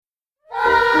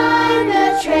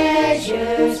the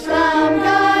treasures from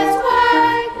God's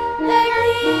word, the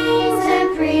kings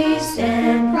and priests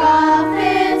and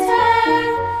prophets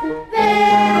heard,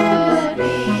 there would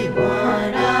be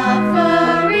one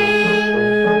offering,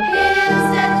 hymns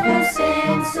that will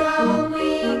sing so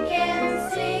we can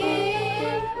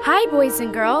sing. Hi, boys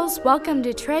and girls. Welcome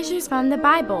to Treasures from the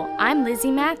Bible. I'm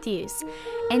Lizzie Matthews.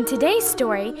 In today's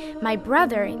story, my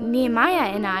brother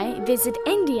Nehemiah and I visit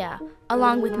India,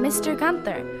 along with Mr.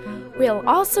 Gunther. We'll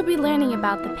also be learning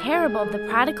about the parable of the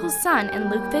prodigal son in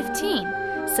Luke 15.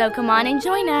 So come on and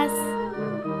join us.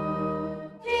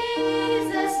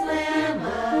 Jesus, Lamb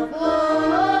of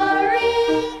glory,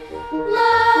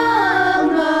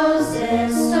 love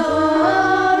Moses'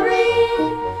 story,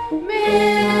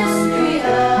 mystery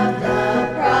of the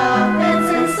prophets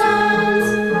and sons,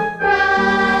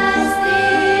 Christ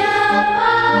the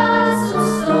apostle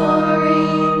story.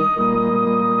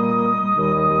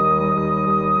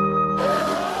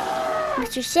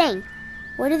 Mr. Singh,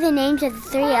 what are the names of the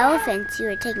 3 elephants you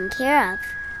are taking care of?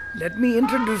 Let me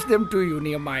introduce them to you,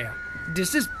 Nehemiah.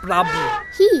 This is Prabhu.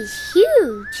 He's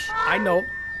huge. I know.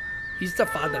 He's the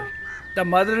father. The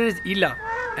mother is Ila,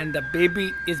 and the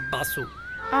baby is Basu.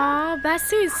 Aw,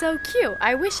 Basu is so cute.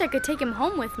 I wish I could take him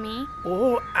home with me.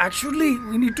 Oh, actually,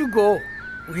 we need to go.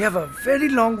 We have a very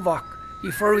long walk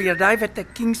before we arrive at the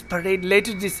King's Parade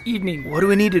later this evening. What do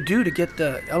we need to do to get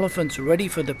the elephants ready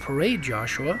for the parade,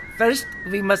 Joshua? First,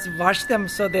 we must wash them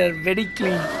so they're very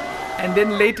clean. And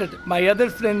then later, my other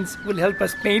friends will help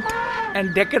us paint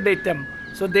and decorate them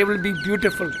so they will be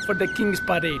beautiful for the King's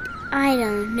Parade. I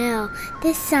don't know.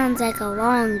 This sounds like a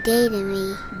long day to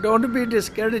me. Don't be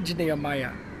discouraged,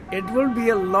 Nehemiah. It will be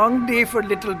a long day for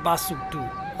little Basu too.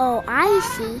 Oh, I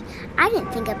see. I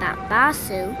didn't think about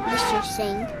Basu, Mr.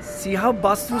 Singh. See how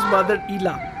Basu's mother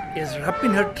Ila is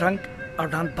wrapping her trunk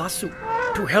around Basu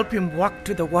to help him walk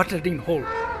to the watering hole.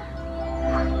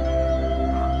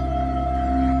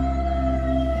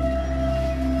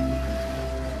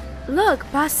 Look,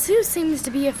 Basu seems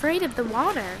to be afraid of the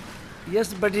water.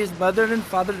 Yes, but his mother and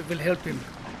father will help him.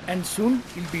 And soon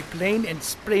he'll be playing and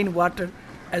spraying water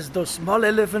as those small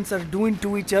elephants are doing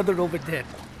to each other over there.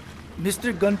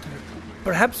 Mr. Gunther,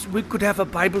 perhaps we could have a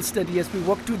Bible study as we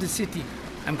walk through the city.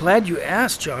 I'm glad you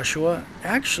asked, Joshua.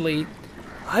 Actually,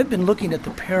 I've been looking at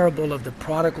the parable of the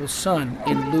prodigal son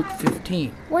in Luke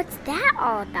 15. What's that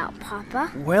all about,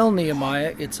 Papa? Well,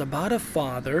 Nehemiah, it's about a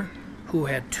father who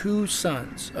had 2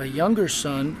 sons, a younger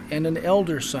son and an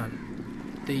elder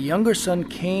son. The younger son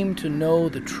came to know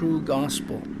the true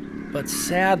gospel, but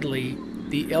sadly,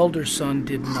 the elder son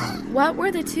did not. What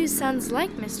were the 2 sons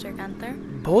like, Mr. Gunther?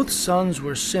 Both sons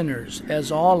were sinners,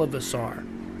 as all of us are.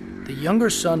 The younger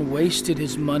son wasted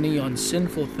his money on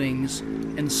sinful things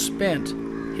and spent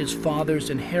his father's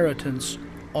inheritance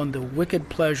on the wicked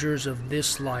pleasures of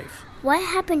this life. What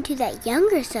happened to that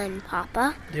younger son,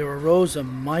 Papa? There arose a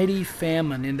mighty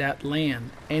famine in that land,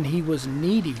 and he was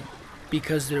needy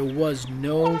because there was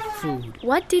no food.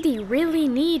 What did he really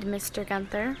need, Mr.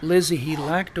 Gunther? Lizzie, he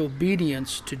lacked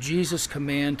obedience to Jesus'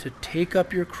 command to take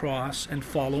up your cross and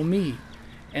follow me,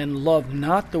 and love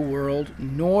not the world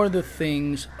nor the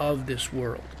things of this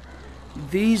world.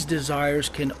 These desires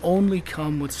can only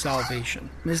come with salvation.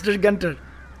 Mr. Gunther,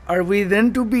 are we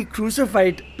then to be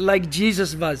crucified like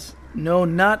Jesus was? No,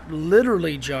 not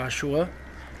literally, Joshua,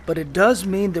 but it does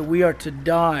mean that we are to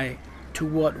die to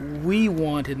what we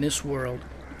want in this world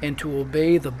and to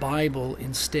obey the Bible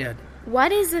instead.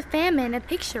 What is the famine a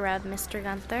picture of, Mr.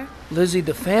 Gunther? Lizzie,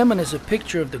 the famine is a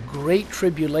picture of the great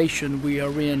tribulation we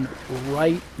are in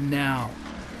right now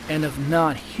and of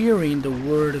not hearing the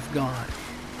Word of God.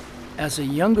 As a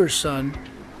younger son,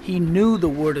 he knew the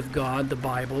Word of God, the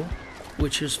Bible,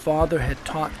 which his father had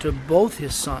taught to both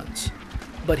his sons,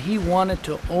 but he wanted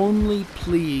to only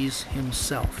please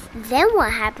himself. Then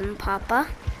what happened, Papa?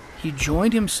 He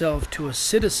joined himself to a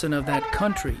citizen of that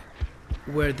country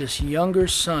where this younger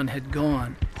son had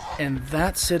gone, and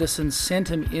that citizen sent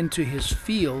him into his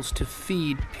fields to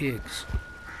feed pigs.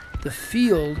 The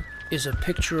field is a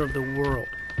picture of the world.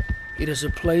 It is a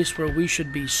place where we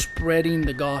should be spreading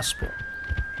the gospel.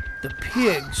 The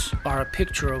pigs are a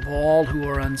picture of all who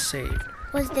are unsaved.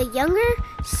 Was the younger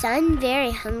son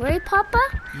very hungry, Papa?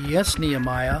 Yes,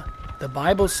 Nehemiah. The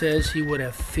Bible says he would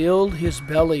have filled his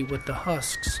belly with the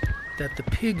husks that the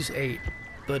pigs ate,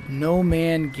 but no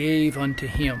man gave unto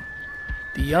him.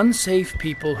 The unsafe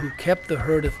people who kept the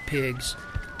herd of pigs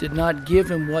did not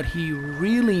give him what he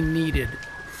really needed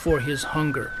for his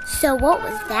hunger. So what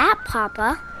was that,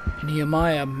 Papa?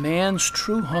 Nehemiah, man's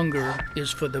true hunger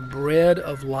is for the bread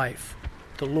of life,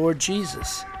 the Lord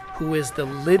Jesus, who is the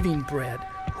living bread,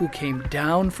 who came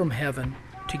down from heaven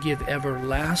to give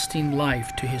everlasting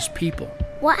life to his people.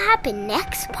 What happened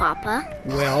next, Papa?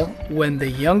 Well, when the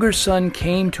younger son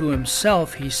came to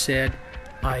himself, he said,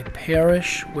 I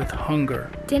perish with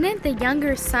hunger. Didn't the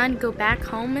younger son go back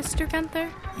home, Mr. Gunther?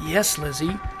 Yes,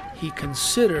 Lizzie, he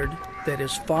considered that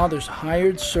his father's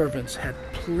hired servants had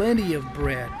plenty of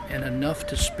bread and enough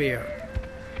to spare.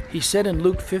 He said in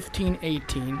Luke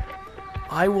 15:18,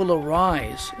 I will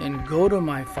arise and go to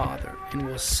my father, and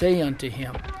will say unto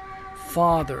him,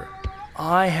 Father,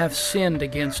 I have sinned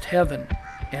against heaven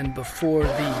and before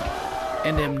thee,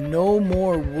 and am no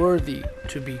more worthy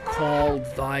to be called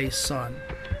thy son.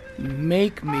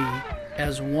 Make me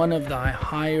as one of thy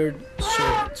hired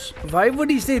servants. Why would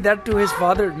he say that to his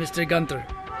father, Mr. Gunther?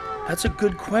 That's a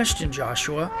good question,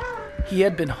 Joshua. He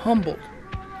had been humbled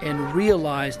and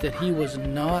realized that he was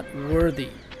not worthy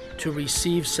to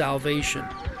receive salvation.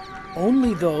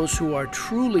 Only those who are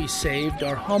truly saved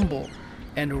are humble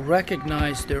and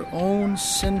recognize their own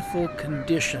sinful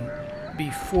condition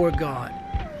before God.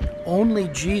 Only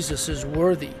Jesus is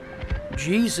worthy.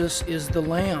 Jesus is the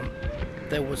Lamb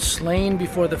that was slain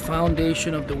before the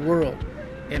foundation of the world,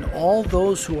 and all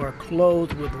those who are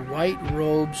clothed with white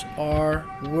robes are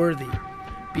worthy,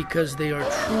 because they are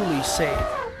truly saved.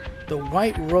 The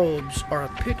white robes are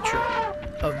a picture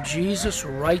of Jesus'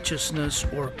 righteousness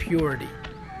or purity.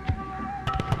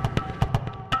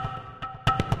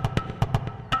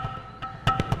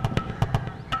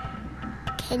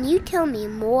 Can you tell me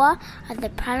more of the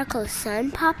prodigal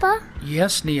son, Papa?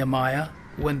 Yes, Nehemiah.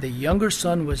 When the younger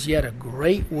son was yet a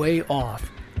great way off,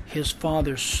 his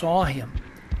father saw him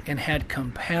and had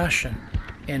compassion,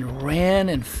 and ran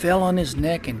and fell on his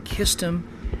neck and kissed him.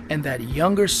 And that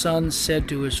younger son said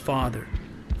to his father,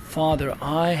 Father,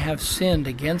 I have sinned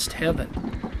against heaven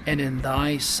and in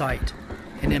thy sight,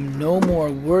 and am no more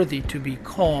worthy to be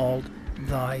called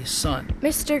thy son.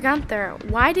 Mr. Gunther,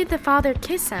 why did the father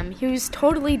kiss him? He was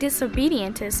totally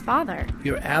disobedient to his father.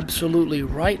 You're absolutely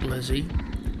right, Lizzie.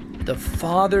 The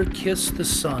father kissed the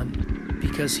son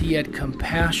because he had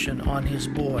compassion on his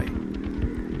boy.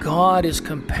 God is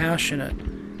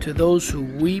compassionate to those who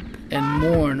weep and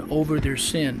mourn over their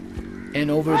sin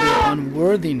and over their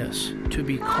unworthiness to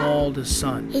be called a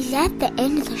son. Is that the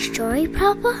end of the story,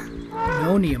 Papa?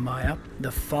 No, Nehemiah.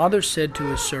 The father said to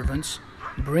his servants,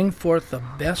 Bring forth the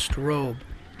best robe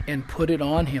and put it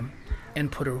on him,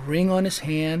 and put a ring on his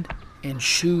hand and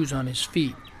shoes on his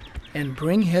feet. And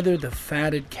bring hither the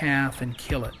fatted calf and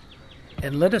kill it.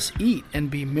 And let us eat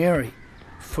and be merry.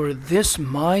 For this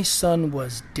my son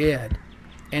was dead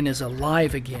and is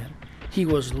alive again. He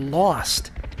was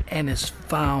lost and is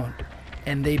found.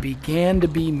 And they began to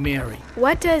be merry.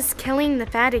 What does killing the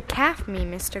fatted calf mean,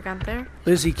 Mr. Gunther?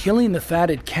 Lizzie, killing the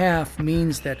fatted calf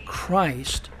means that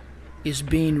Christ is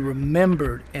being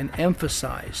remembered and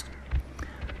emphasized.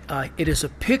 It is a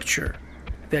picture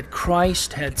that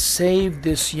Christ had saved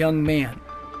this young man.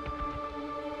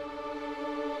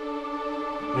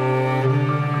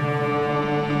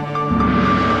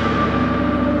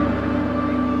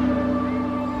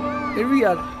 Here we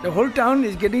are. The whole town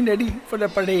is getting ready for the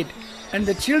parade, and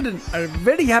the children are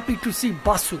very happy to see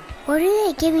Basu. What are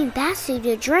they giving Basu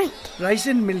to drink? Rice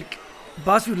and milk.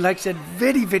 Basu likes it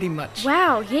very, very much.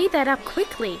 Wow, he ate that up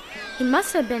quickly. He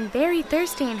must have been very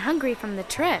thirsty and hungry from the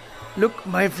trip. Look,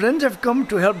 my friends have come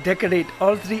to help decorate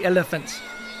all 3 elephants.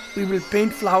 We will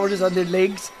paint flowers on their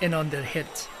legs and on their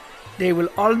heads. They will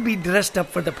all be dressed up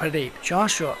for the parade.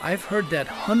 Joshua, I've heard that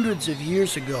hundreds of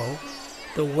years ago,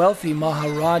 the wealthy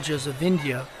Maharajas of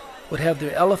India would have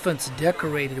their elephants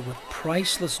decorated with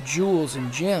priceless jewels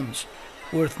and gems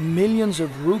worth millions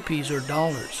of rupees or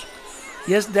dollars.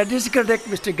 Yes, that is correct,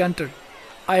 Mr. Gunther.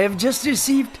 I have just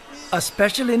received a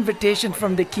special invitation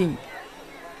from the king.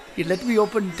 Here, let me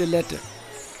open the letter.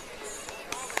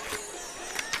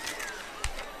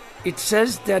 It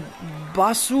says that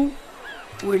Basu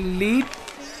will lead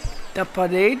the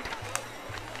parade,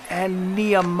 and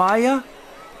Nehemiah,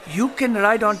 you can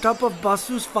ride on top of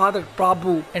Basu's father,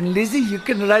 Prabhu, and Lizzie, you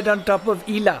can ride on top of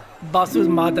Ela, Basu's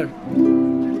mother.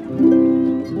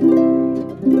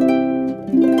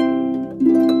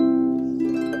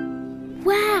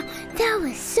 Wow, that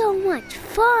was so much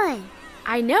fun.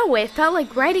 I know, it felt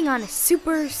like riding on a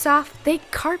super soft,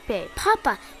 thick carpet.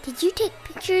 Papa, did you take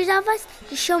pictures of us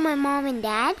to show my mom and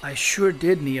dad? I sure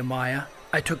did, Nehemiah.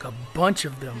 I took a bunch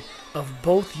of them, of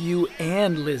both you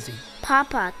and Lizzie.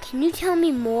 Papa, can you tell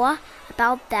me more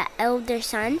about the elder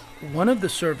son? One of the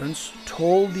servants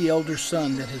told the elder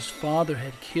son that his father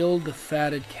had killed the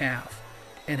fatted calf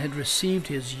and had received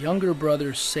his younger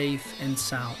brother safe and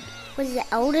sound. Was the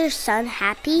elder son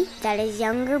happy that his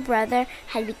younger brother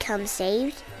had become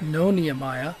saved? No,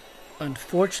 Nehemiah.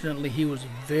 Unfortunately, he was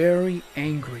very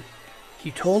angry. He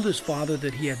told his father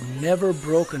that he had never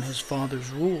broken his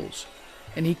father's rules,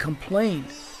 and he complained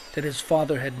that his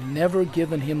father had never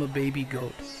given him a baby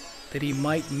goat, that he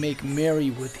might make merry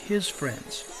with his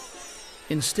friends.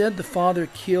 Instead, the father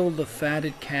killed the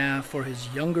fatted calf for his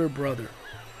younger brother,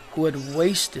 who had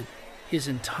wasted his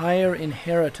entire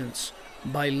inheritance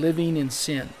by living in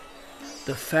sin.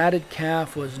 The fatted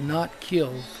calf was not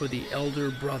killed for the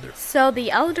elder brother. So the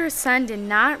elder son did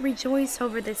not rejoice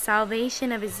over the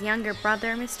salvation of his younger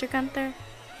brother, Mr. Gunther?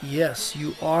 Yes,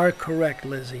 you are correct,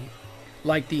 Lizzie.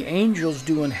 Like the angels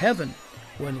do in heaven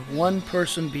when one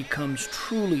person becomes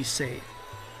truly saved.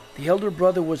 The elder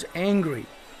brother was angry,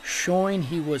 showing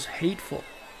he was hateful.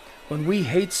 When we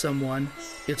hate someone,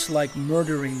 it's like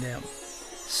murdering them.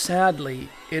 Sadly,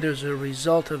 it is a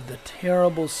result of the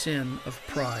terrible sin of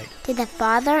pride. Did the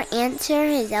father answer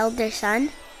his elder son?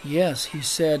 Yes, he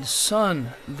said,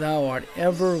 "Son, thou art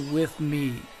ever with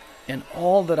me, and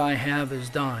all that I have is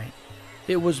thine."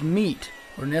 It was meet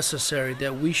or necessary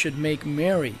that we should make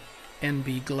merry and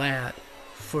be glad.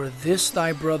 For this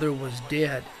thy brother was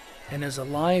dead, and is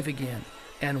alive again,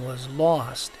 and was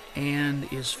lost,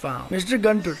 and is found. Mr.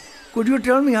 Gunter, could you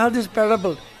tell me how this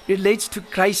parable relates to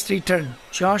Christ's return?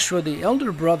 Joshua, the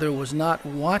elder brother, was not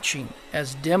watching,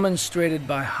 as demonstrated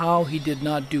by how he did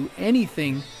not do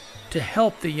anything to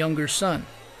help the younger son.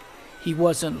 He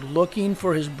wasn't looking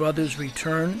for his brother's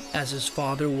return as his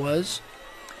father was.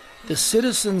 The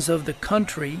citizens of the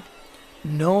country,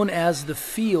 known as the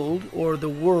field or the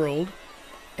world,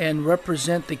 and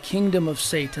represent the kingdom of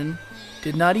Satan,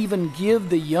 did not even give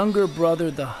the younger brother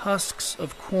the husks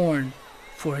of corn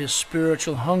for his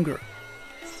spiritual hunger.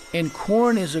 And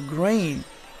corn is a grain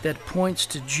that points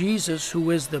to Jesus,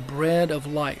 who is the bread of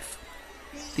life.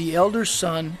 The elder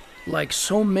son, like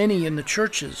so many in the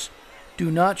churches,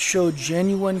 do not show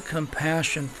genuine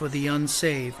compassion for the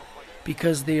unsaved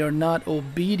because they are not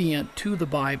obedient to the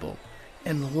Bible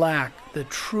and lack the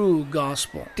true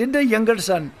gospel. Did the younger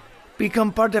son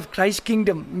become part of Christ's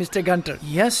kingdom, Mr. Gunter?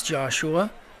 Yes,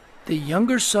 Joshua. The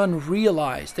younger son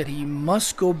realized that he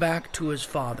must go back to his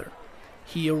father.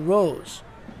 He arose.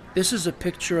 This is a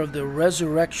picture of the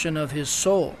resurrection of his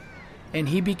soul, and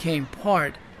he became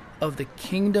part of the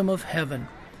kingdom of heaven,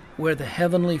 where the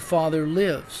heavenly Father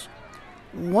lives.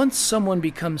 Once someone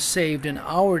becomes saved in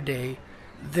our day,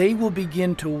 they will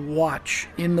begin to watch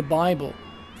in the Bible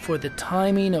for the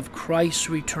timing of Christ's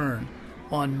return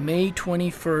on May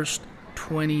 21st,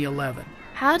 2011.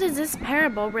 How does this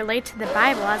parable relate to the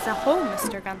Bible as a whole,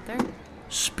 Mr. Gunther?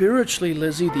 Spiritually,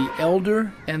 Lizzie, the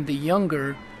elder and the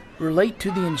younger relate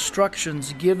to the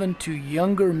instructions given to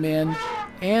younger men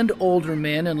and older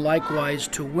men, and likewise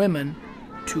to women,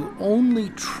 to only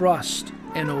trust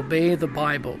and obey the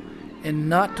Bible and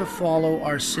not to follow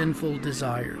our sinful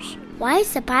desires. Why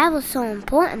is the Bible so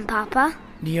important, Papa?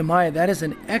 Nehemiah, that is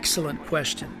an excellent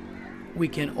question. We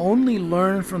can only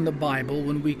learn from the Bible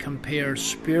when we compare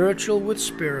spiritual with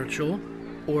spiritual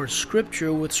or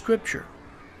Scripture with Scripture.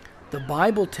 The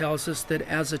Bible tells us that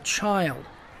as a child,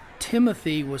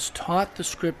 Timothy was taught the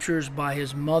Scriptures by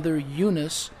his mother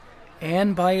Eunice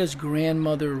and by his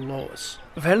grandmother Lois.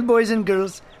 Well, boys and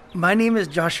girls, my name is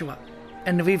Joshua,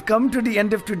 and we've come to the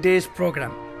end of today's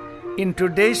program. In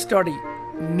today's story,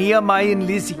 Nehemiah and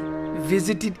Lizzie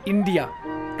visited India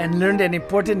and learned an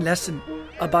important lesson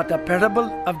about the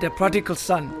parable of the prodigal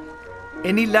son.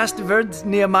 Any last words,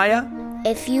 Nehemiah?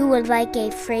 If you would like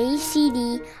a free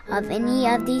CD of any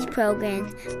of these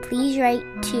programs, please write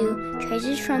to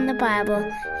Treasures from the Bible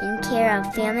in care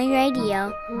of Family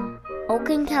Radio,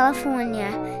 Oakland,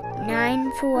 California,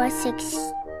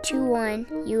 94621,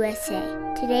 USA.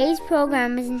 Today's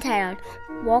program is entitled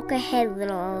Walk Ahead,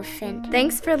 Little Elephant.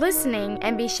 Thanks for listening,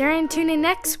 and be sure and tune in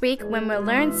next week when we'll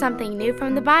learn something new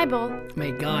from the Bible.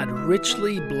 May God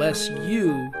richly bless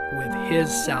you with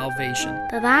His salvation.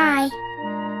 Bye-bye.